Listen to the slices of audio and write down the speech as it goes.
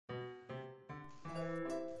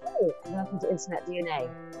Hello, and welcome to Internet DNA,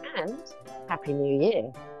 and Happy New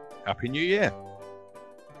Year. Happy New Year.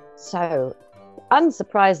 So,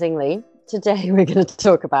 unsurprisingly, today we're going to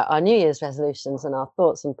talk about our New Year's resolutions and our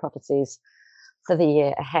thoughts and prophecies for the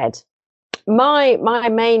year ahead. My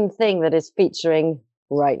main thing that is featuring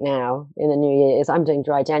right now in the new year is I'm doing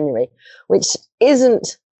Dry January, which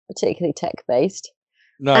isn't particularly tech-based.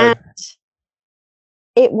 No. And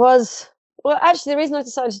it was, well, actually, the reason I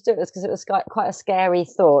decided to do it was because it was quite a scary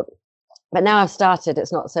thought. But now I've started,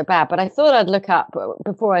 it's not so bad. But I thought I'd look up,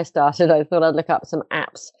 before I started, I thought I'd look up some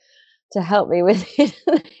apps to help me with it.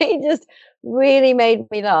 They just really made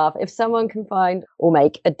me laugh. If someone can find or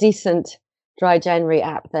make a decent Dry January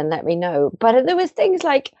app, then let me know. But there was things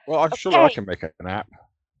like... Well, I'm sure I can make an app.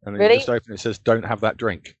 And then Really? you just open it, says, don't have that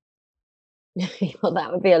drink. Well,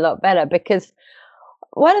 that would be a lot better, because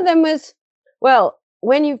one of them was, well,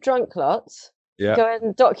 when you've drunk lots, Yeah. go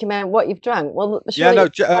and document what you've drunk. Well, Yeah, no,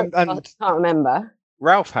 I and can't remember.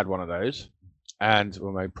 Ralph had one of those. And,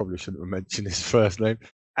 well, I probably shouldn't have mentioned his first name.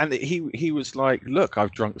 And he was like, look,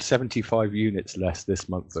 I've drunk 75 units less this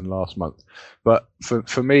month than last month. But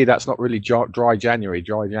for me, that's not really dry January.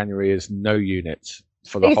 Dry January is no units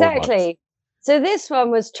for the whole month. Exactly. So this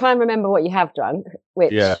one was try and remember what you have drunk,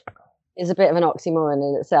 which is a bit of an oxymoron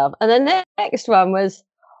in itself. And then the next one was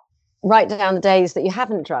write down the days that you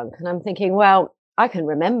haven't drunk. And I'm thinking, well, I can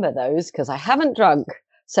remember those because I haven't drunk.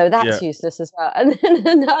 So that's useless as well. And then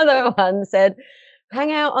another one said,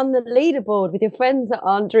 hang out on the leaderboard with your friends that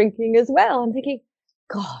aren't drinking as well. I'm thinking,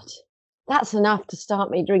 God, that's enough to start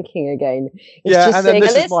me drinking again. It's just and then seeing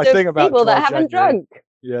this a is list my of thing about people Dry that haven't January. drunk.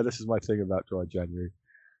 Yeah, this is my thing about Dry January,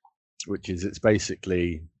 which is it's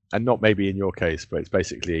basically, and not maybe in your case, but it's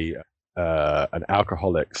basically an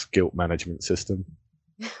alcoholic's guilt management system.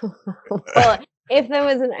 Well, if there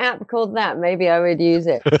was an app called that, maybe I would use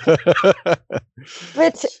it.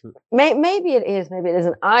 But maybe it is, maybe it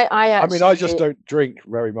isn't. I mean, I just don't drink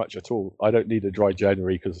very much at all. I don't need a Dry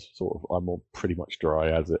January because sort of I'm all pretty much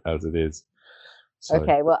dry as it is. So.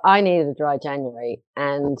 Okay, well, I needed a Dry January,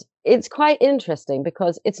 and it's quite interesting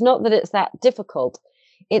because it's not that it's that difficult.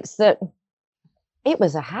 It's that it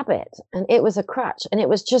was a habit and it was a crutch and it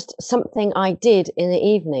was just something I did in the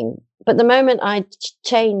evening. But the moment I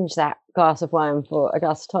change that glass of wine for a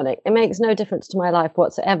glass of tonic, it makes no difference to my life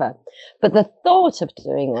whatsoever. But the thought of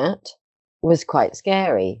doing that was quite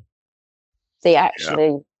scary. See,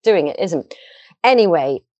 actually doing it isn't.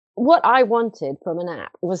 Anyway, what I wanted from an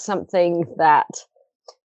app was something that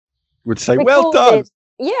would say, well done.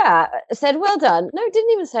 Yeah, said, well done. No, it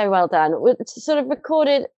didn't even say well done. It sort of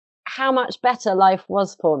recorded how much better life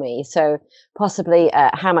was for me. So possibly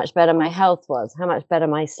how much better my health was, how much better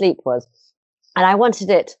my sleep was. And I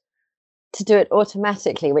wanted it to do it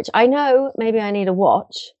automatically, which I know maybe I need a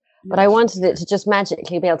watch, but I wanted it to just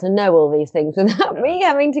magically be able to know all these things without me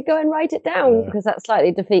having to go and write it down, because that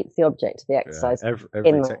slightly defeats the object of the exercise.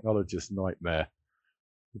 Every technologist's nightmare.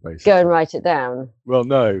 Basically. Go and write it down. Well,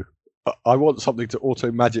 no. I want something to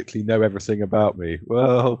auto-magically know everything about me.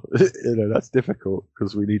 Well, that's difficult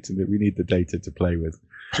because we need the data to play with.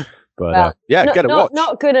 But get a watch.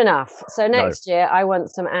 Not good enough. So next year, I want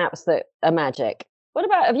some apps that are magic. What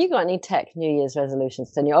about, have you got any tech New Year's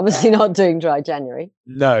resolutions? Then you're obviously not doing Dry January.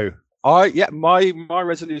 No, my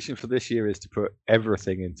resolution for this year is to put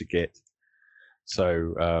everything into Git.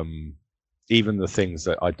 So even the things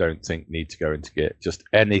that I don't think need to go into Git, just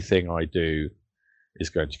anything I do is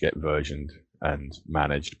going to get versioned and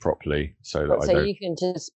managed properly, so that you can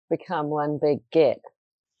just become one big Git.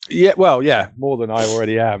 Yeah, well, more than I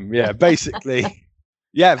already am. Yeah, basically,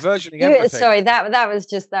 versioning everything. Sorry, that was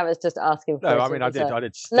just asking for. No, I mean I did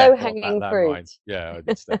low hanging fruit. Yeah, I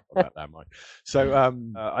did step on that landmine. So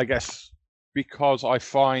I guess because I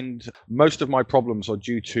find most of my problems are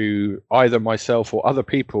due to either myself or other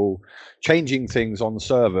people changing things on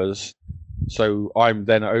servers. So I'm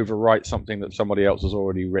then overwrite something that somebody else has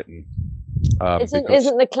already written.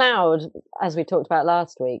 Isn't the cloud, as we talked about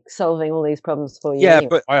last week, solving all these problems for you? Yeah, anyway?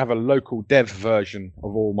 But I have a local dev version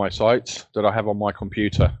of all my sites that I have on my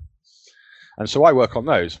computer. And so I work on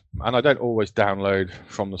those. And I don't always download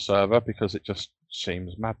from the server because it just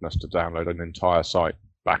seems madness to download an entire site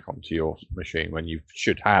back onto your machine when you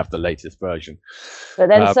should have the latest version. But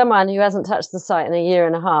then someone who hasn't touched the site in a year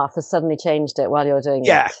and a half has suddenly changed it while you're doing it.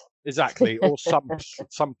 Yeah. Exactly, or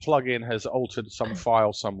some plugin has altered some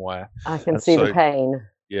file somewhere. I can see the pain.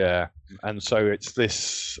 Yeah, and so it's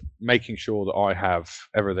this making sure that I have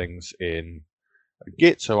everything's in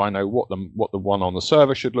Git, so I know what the one on the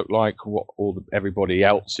server should look like, what everybody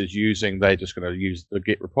else is using. They're just going to use the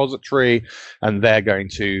Git repository, and they're going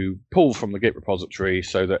to pull from the Git repository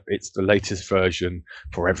so that it's the latest version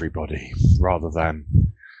for everybody, rather than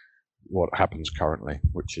what happens currently,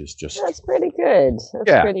 which is just... That's pretty good.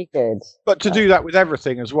 That's pretty good. But to do that with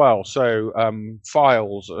everything as well, so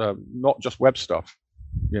files, not just web stuff,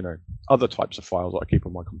 other types of files that I keep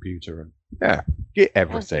on my computer, and Git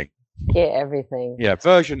everything. Get everything. Yeah,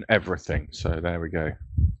 version everything. So there we go.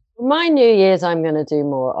 My New Year's I'm going to do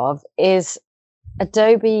more of is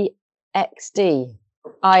Adobe XD,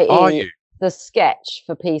 i.e. the Sketch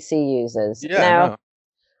for PC users. Yeah. Now,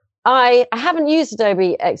 I haven't used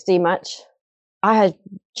Adobe XD much. I had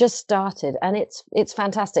just started, and it's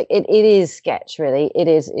fantastic. It is Sketch, really. It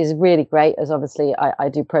is really great, as obviously I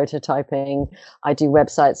do prototyping, I do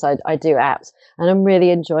websites, I do apps, and I'm really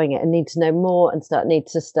enjoying it and need to know more and need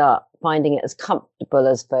to start finding it as comfortable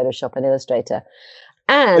as Photoshop and Illustrator.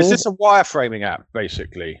 And is this a wireframing app,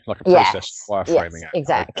 basically, like a process wireframing app?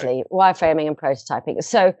 Exactly, okay. Wireframing and prototyping.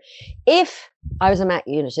 So, if I was a Mac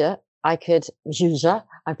user,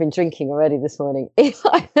 I've been drinking already this morning. If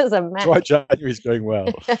I was a Mac, right, January's going well.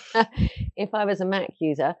 If I was a Mac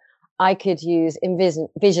user, I could use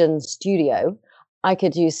Vision Studio. I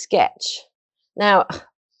could use Sketch. Now,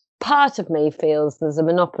 part of me feels there's a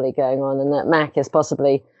monopoly going on, and that Mac is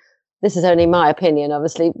possibly, this is only my opinion,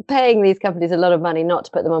 obviously, paying these companies a lot of money not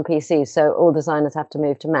to put them on PCs, so all designers have to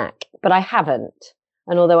move to Mac. But I haven't.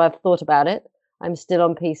 And although I've thought about it, I'm still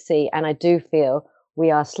on PC, and I do feel we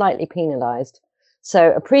are slightly penalized.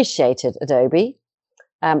 So appreciated, Adobe,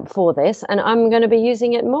 for this. And I'm going to be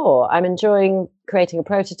using it more. I'm enjoying creating a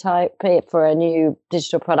prototype for a new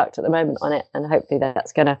digital product at the moment on it. And hopefully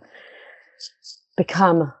that's going to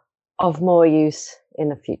become of more use in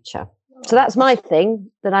the future. So that's my thing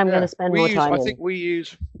that I'm going to spend more time in. I think we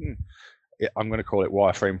use... I'm going to call it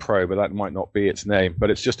Wireframe Pro, but that might not be its name. But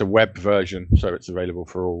it's just a web version, so it's available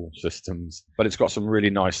for all systems. But it's got some really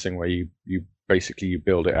nice thing where you basically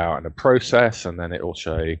build it out in a process, and then it will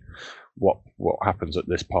show you what happens at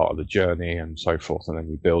this part of the journey and so forth. And then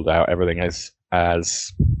you build out everything as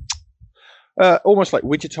almost like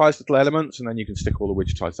widgetized little elements, and then you can stick all the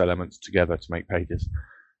widgetized elements together to make pages.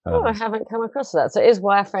 I haven't come across that. So it is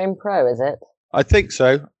Wireframe Pro, is it? I think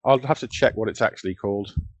so. I'll have to check what it's actually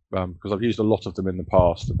called. Because I've used a lot of them in the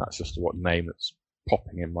past, and that's just what name that's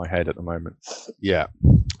popping in my head at the moment. Yeah,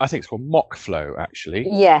 I think it's called Mockflow, actually.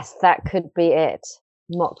 Yes, that could be it.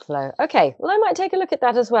 Mockflow. Okay, well, I might take a look at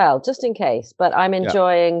that as well, just in case. But I'm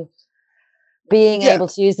enjoying being able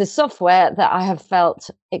to use the software that I have felt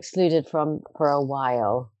excluded from for a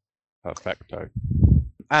while. Perfecto.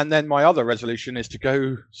 And then my other resolution is to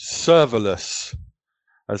go serverless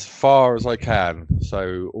as far as I can.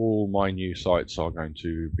 So all my new sites are going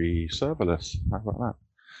to be serverless. How about that?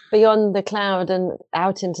 Beyond the cloud and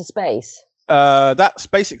out into space? That's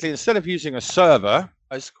basically, instead of using a server,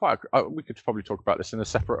 it's we could probably talk about this in a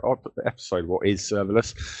separate episode, what is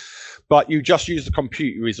serverless. But you just use the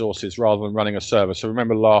compute resources rather than running a server. So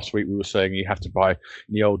remember last week we were saying you have to buy,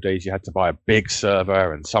 in the old days, you had to buy a big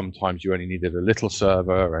server, and sometimes you only needed a little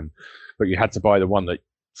server, but you had to buy the one that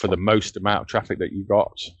for the most amount of traffic that you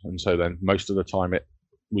got, and so then most of the time it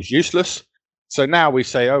was useless. So now we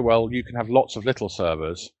say, oh well, you can have lots of little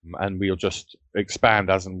servers, and we'll just expand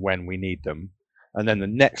as and when we need them. And then the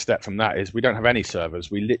next step from that is we don't have any servers.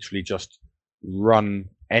 We literally just run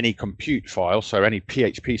any compute file, so any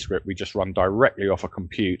PHP script, we just run directly off a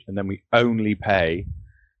compute, and then we only pay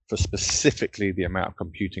for specifically the amount of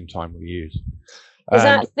computing time we use. Is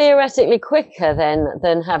that theoretically quicker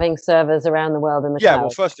than having servers around the world in the cloud? Yeah, well,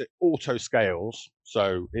 first it auto scales,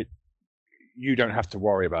 so you don't have to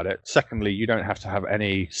worry about it. Secondly, you don't have to have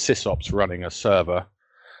any sysops running a server,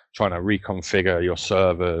 trying to reconfigure your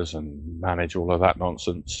servers and manage all of that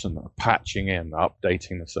nonsense and patching in,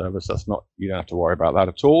 updating the servers. You don't have to worry about that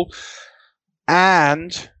at all.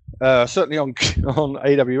 And certainly on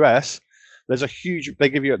AWS, there's a huge, they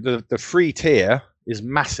give you the free tier is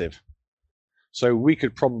massive. So we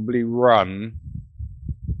could probably run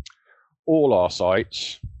all our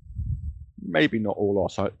sites, maybe not all our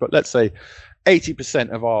sites, but let's say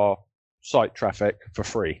 80% of our site traffic for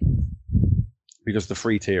free, because the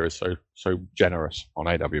free tier is so generous on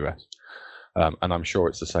AWS. And I'm sure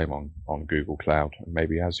it's the same on Google Cloud and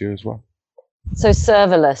maybe Azure as well. So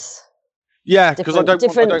serverless. Yeah, because I don't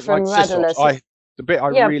like rudderless. sysops. The bit I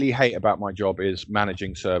really hate about my job is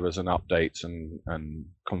managing servers and updates and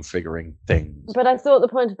configuring things. But I thought the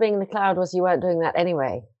point of being in the cloud was you weren't doing that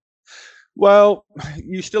anyway. Well,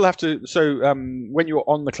 you still have to. So when you're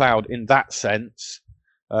on the cloud in that sense,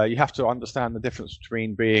 You have to understand the difference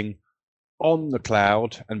between being on the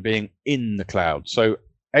cloud and being in the cloud. So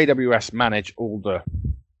AWS manage all the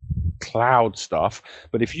cloud stuff,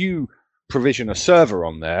 but if you provision a server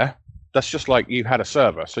on there, that's just like you had a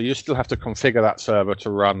server. So you still have to configure that server to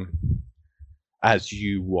run as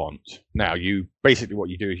you want. Now, you basically what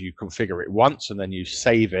you do is you configure it once and then you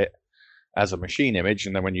save it as a machine image,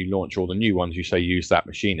 and then when you launch all the new ones, you say use that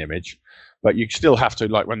machine image. But you still have to,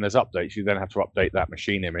 like when there's updates, you then have to update that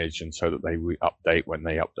machine image, and so that they update when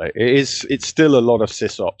they update. It's still a lot of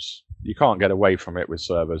sysops. You can't get away from it with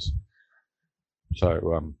servers.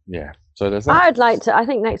 So yeah. So there's that. I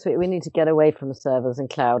think next week we need to get away from servers and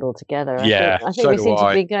cloud altogether. I think so we seem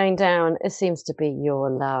to be going down. It seems to be your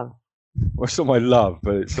love. Well, it's not my love,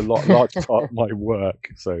 but it's a large part of my work.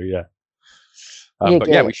 So yeah. But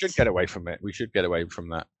yeah, we should get away from it. We should get away from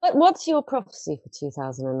that. But what's your prophecy for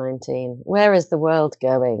 2019? Where is the world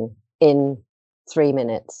going in 3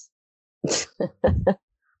 minutes?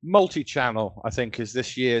 Multi-channel, I think, is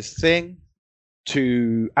this year's thing.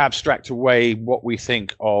 To abstract away what we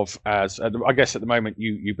think of as, I guess at the moment,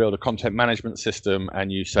 you build a content management system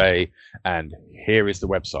and you say, and here is the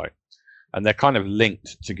website. And they're kind of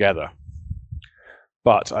linked together.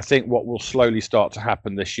 But I think what will slowly start to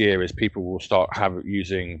happen this year is people will start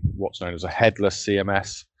using what's known as a headless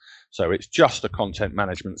CMS. So it's just a content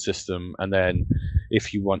management system. And then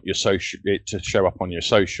if you want it to show up on your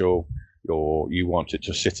social, or you want it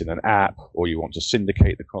to sit in an app, or you want to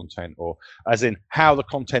syndicate the content, or as in how the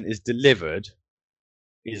content is delivered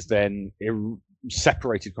is then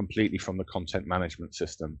separated completely from the content management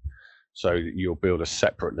system. So you'll build a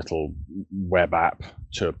separate little web app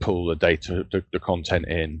to pull the data, the content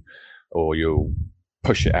in, or you'll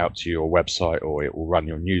push it out to your website, or it will run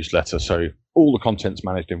your newsletter. So all the content's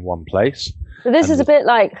managed in one place. So this is a bit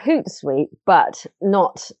like Hootsuite, but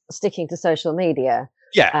not sticking to social media.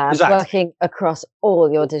 Yeah, exactly. Working across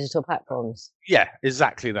all your digital platforms. Yeah,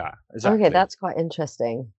 exactly that. Exactly. Okay, that's quite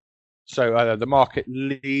interesting. So the market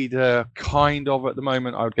leader kind of at the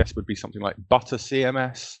moment, I would guess, would be something like Butter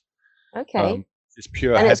CMS. Okay. It's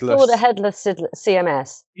pure and headless. It's called a headless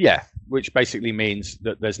CMS. Yeah, which basically means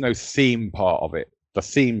that there's no theme part of it. The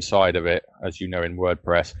theme side of it, as you know in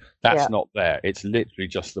WordPress, that's not there. It's literally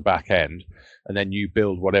just the back end. And then you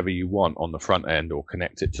build whatever you want on the front end or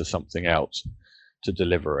connect it to something else to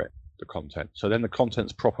deliver it, the content. So then the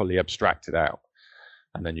content's properly abstracted out.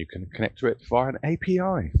 And then you can connect to it via an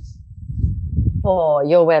API. For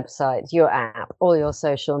your website, your app, all your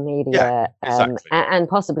social media, exactly. And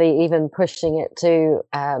possibly even pushing it to,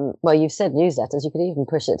 well, you've said newsletters, you could even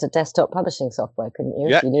push it to desktop publishing software, couldn't you?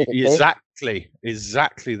 Yeah,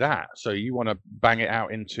 exactly that. So you want to bang it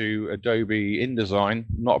out into Adobe InDesign,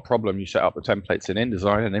 not a problem. You set up the templates in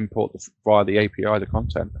InDesign and import via the API the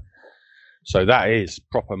content. So that is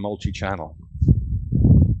proper multi-channel.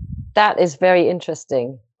 That is very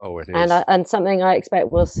interesting. Oh, it is. And something I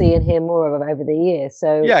expect we'll see and hear more of over the year.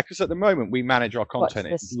 So yeah, because at the moment we manage our content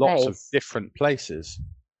in lots of different places.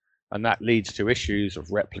 And that leads to issues of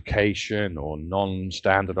replication or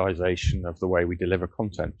non-standardization of the way we deliver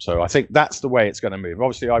content. So I think that's the way it's going to move.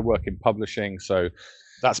 Obviously, I work in publishing, so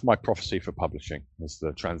that's my prophecy for publishing, is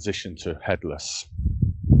the transition to headless.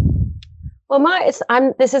 Well,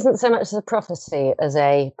 this isn't so much a prophecy as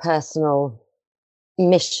a personal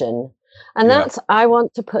mission. And that's, I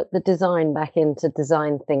want to put the design back into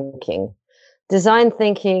design thinking. Design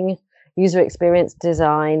thinking, user experience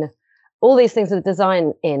design, all these things with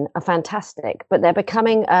design in are fantastic, but they're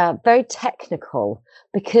becoming very technical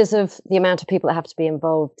because of the amount of people that have to be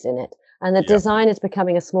involved in it. And the design is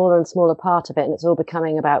becoming a smaller and smaller part of it, and it's all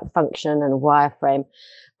becoming about function and wireframe.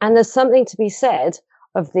 And there's something to be said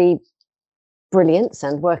of the brilliance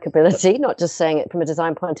and workability, not just saying it from a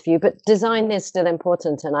design point of view, but design is still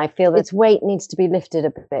important. And I feel its weight needs to be lifted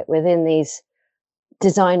a bit within these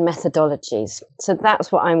design methodologies. So that's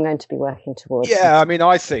what I'm going to be working towards. Yeah, I mean,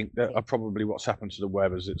 I think that probably what's happened to the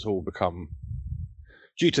web is it's all become,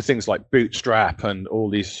 due to things like Bootstrap and all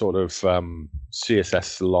these sort of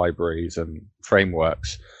CSS libraries and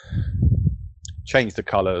frameworks, change the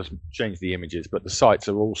colors, change the images, but the sites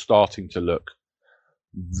are all starting to look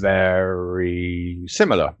very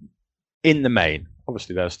similar in the main.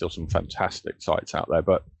 Obviously, there's still some fantastic sites out there,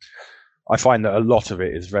 but I find that a lot of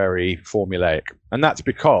it is very formulaic. And that's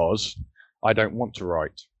because I don't want to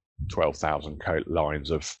write 12,000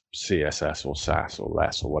 lines of CSS or SAS or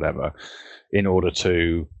less or whatever in order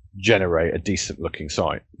to generate a decent looking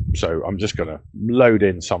site. So I'm just going to load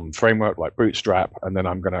in some framework like Bootstrap, and then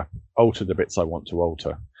I'm going to alter the bits I want to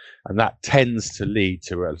alter. And that tends to lead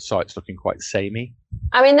to a site's looking quite samey.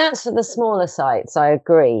 I mean, that's for the smaller sites, I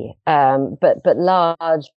agree. But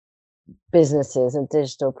large businesses and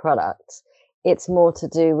digital products, it's more to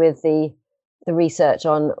do with the research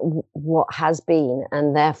on what has been,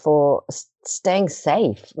 and therefore staying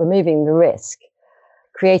safe, removing the risk.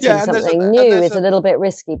 Creating something new is a little bit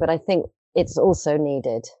risky, but I think it's also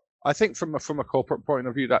needed. I think from a corporate point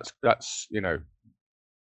of view, that's the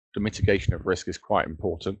mitigation of risk is quite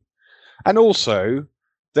important. And also,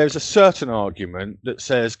 there's a certain argument that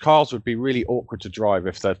says cars would be really awkward to drive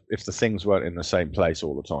if the things weren't in the same place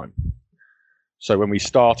all the time. So when we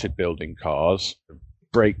started building cars, the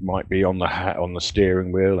brake might be on the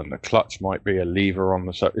steering wheel, and the clutch might be a lever on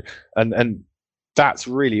the and that's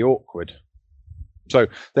really awkward. So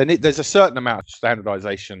then there's a certain amount of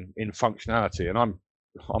standardization in functionality, and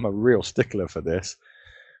I'm a real stickler for this,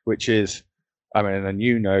 which is, I mean,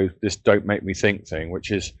 and this don't make me think thing,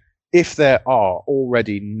 which is, if there are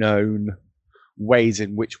already known ways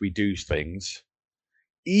in which we do things,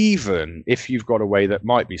 even if you've got a way that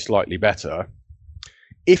might be slightly better,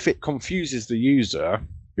 if it confuses the user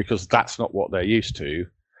because that's not what they're used to,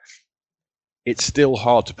 it's still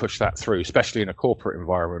hard to push that through, especially in a corporate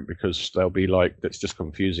environment, because they'll be like, that's just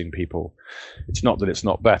confusing people. It's not that it's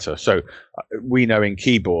not better. So we know in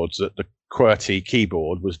keyboards that the QWERTY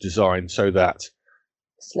keyboard was designed so that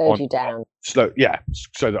slowed you down. So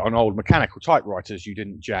that on old mechanical typewriters you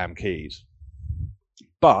didn't jam keys.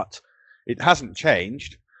 But it hasn't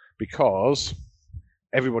changed because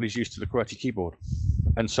everybody's used to the QWERTY keyboard.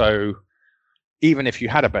 And so even if you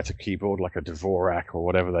had a better keyboard like a Dvorak or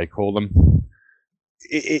whatever they call them,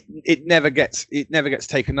 it never gets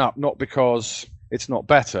taken up, not because it's not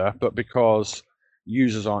better, but because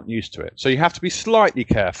users aren't used to it. So you have to be slightly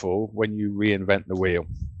careful when you reinvent the wheel.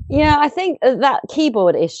 Yeah, I think that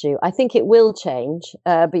keyboard issue, I think it will change,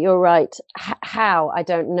 but you're right. How, I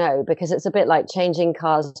don't know, because it's a bit like changing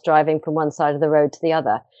cars, driving from one side of the road to the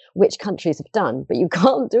other, which countries have done, but you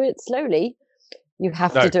can't do it slowly. You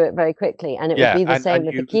have to do it very quickly, and it would be the same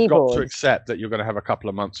with the keyboard. You've got to accept that you're going to have a couple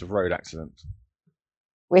of months of road accidents.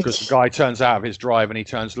 Because the guy turns out of his drive and he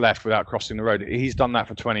turns left without crossing the road. He's done that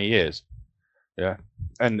for 20 years. Yeah.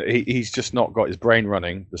 And he's just not got his brain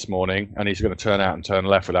running this morning, and he's going to turn out and turn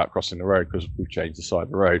left without crossing the road because we've changed the side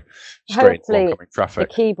of the road. Hopefully, the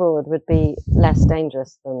keyboard would be less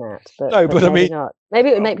dangerous than that. But I mean, not.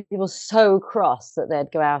 Maybe it would make people so cross that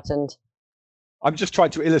they'd go out and. I'm just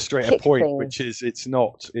trying to illustrate a point, which is it's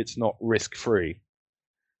not risk free.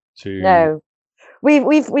 No,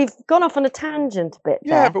 we've gone off on a tangent a bit.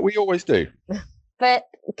 Yeah, but we always do. But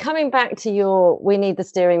coming back to we need the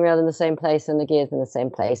steering wheel in the same place and the gears in the same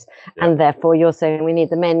place, and therefore you're saying we need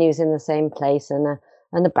the menus in the same place and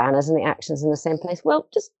the banners and the actions in the same place. Well,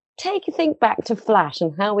 just take a think back to Flash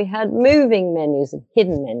and how we had moving menus and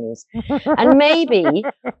hidden menus, and maybe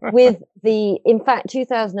in fact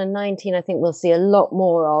 2019, I think we'll see a lot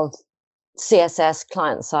more of CSS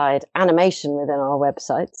client side animation within our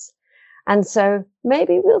websites. And so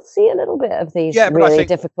maybe we'll see a little bit of these really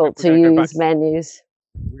difficult to use menus.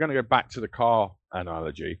 We're going to go back to the car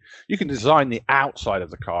analogy. You can design the outside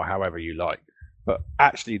of the car however you like, but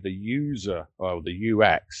actually the user or the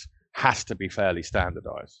UX has to be fairly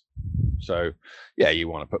standardized. So, you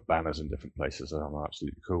want to put banners in different places, and I'm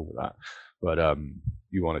absolutely cool with that. But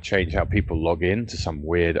you want to change how people log in to some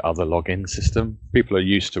weird other login system. People are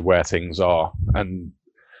used to where things are, and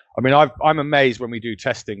I mean, I'm amazed when we do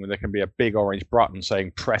testing when there can be a big orange button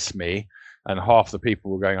saying "press me," and half the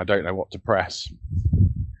people were going, "I don't know what to press,"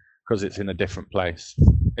 because it's in a different place.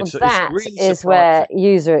 That is where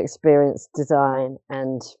user experience design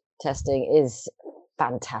and testing is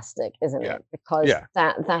fantastic, isn't it? Because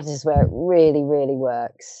that is where it really, really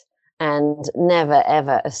works. And never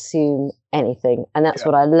ever assume anything, and that's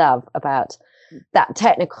what I love about that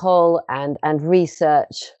technical and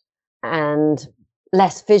research and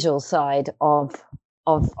less visual side of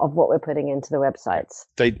what we're putting into the websites.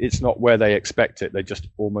 It's not where they expect it. They just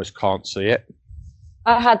almost can't see it.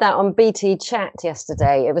 I had that on BT Chat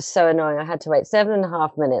yesterday. It was so annoying. I had to wait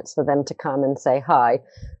 7.5 minutes for them to come and say hi.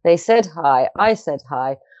 They said hi. I said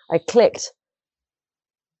hi. I clicked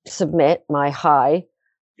submit my hi.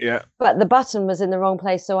 Yeah. But the button was in the wrong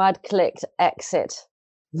place, so I'd clicked exit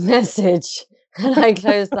message, and I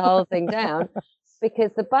closed the whole thing down.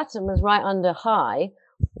 Because the button was right under hi,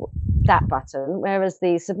 that button, whereas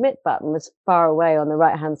the submit button was far away on the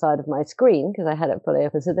right-hand side of my screen because I had it fully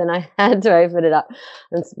open. So then I had to open it up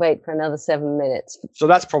and wait for another 7 minutes. So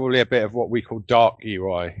that's probably a bit of what we call dark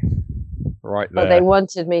UI, right there. But they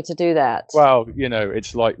wanted me to do that. Well, you know,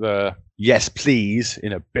 it's like the yes, please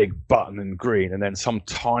in a big button in green, and then some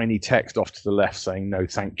tiny text off to the left saying no,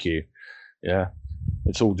 thank you. Yeah.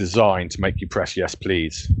 It's all designed to make you press yes,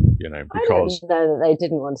 please, you know, because I don't know that they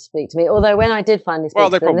didn't want to speak to me. Although when I did finally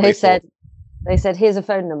speak to them, they said, here's a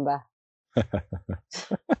phone number.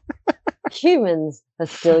 Humans are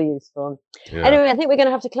still useful. Yeah. Anyway, I think we're going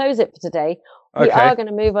to have to close it for today. We are going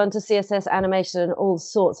to move on to CSS animation and all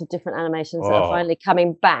sorts of different animations that are finally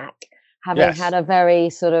coming back, having had a very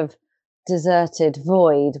sort of deserted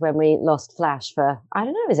void when we lost Flash for, I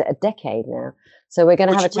don't know, is it a decade now? So we're going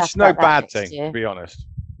to have a chat about that. Which is no bad thing, to be honest.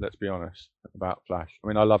 Let's be honest about Flash. I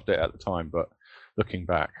mean, I loved it at the time, but looking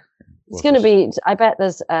back, it's going to be. I bet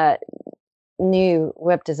there's new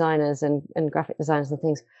web designers and graphic designers and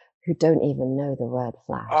things who don't even know the word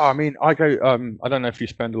Flash. Oh, I mean, I don't know if you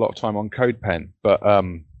spend a lot of time on CodePen, but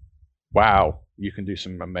wow, you can do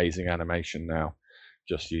some amazing animation now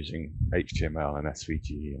just using HTML and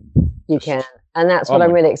SVG. You can, and that's what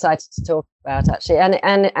I'm really excited to talk about, actually,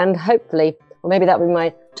 and hopefully. Or maybe that will be my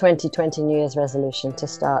 2020 New Year's resolution to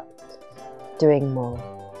start doing more.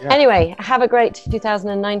 Yeah. Anyway, have a great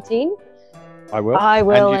 2019. I will. I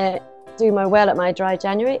will do my well at my dry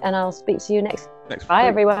January, and I'll speak to you next. Bye,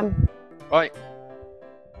 everyone. Bye.